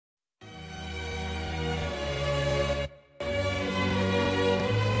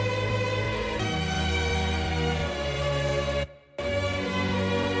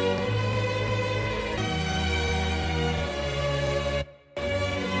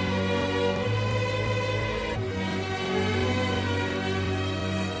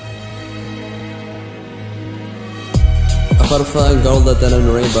butterfly and gold at the end of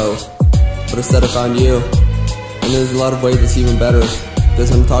the rainbow, but instead I found you. And there's a lot of ways it's even better,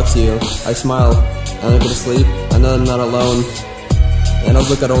 because when I talk to you, I smile, and I go to sleep, I know I'm not alone. And I'll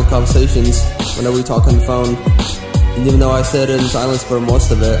look at old conversations whenever we talk on the phone, and even though I sit in silence for most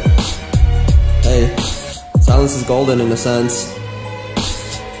of it, hey, silence is golden in a sense.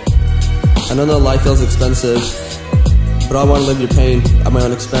 I know that life feels expensive, but I want to live your pain at my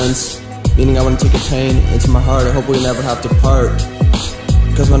own expense. Meaning I want to take your pain into my heart. I hope we never have to part,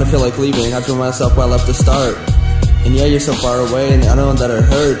 because when I feel like leaving, I have to remind myself where I left to start. And yeah, you're so far away, and I know that it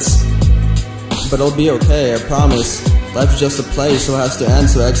hurts, but it'll be okay, I promise. Life's just a play, so it has to end,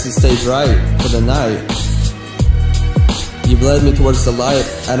 so I exit stage right for the night. You've led me towards the light,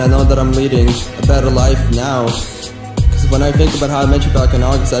 and I know that I'm leading a better life now. Cause when I think about how I met you back in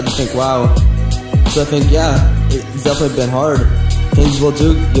August, I just think, wow. So I think, yeah, it's definitely been hard. Things will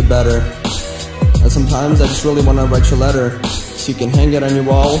do get better. And sometimes I just really want to write you a letter, so you can hang it on your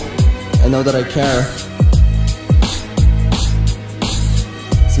wall and know that I care.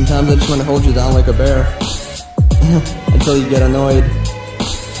 Sometimes I just want to hold you down like a bear until you get annoyed.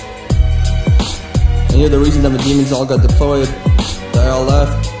 And you're the reason that my demons all got deployed, that I all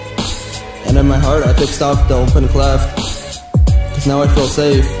left. And in my heart I fixed up the open cleft, cause now I feel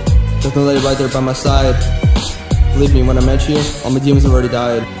safe, cause I know that you're right there by my side. Believe me, when I met you, all my demons have already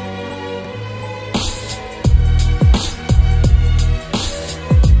died.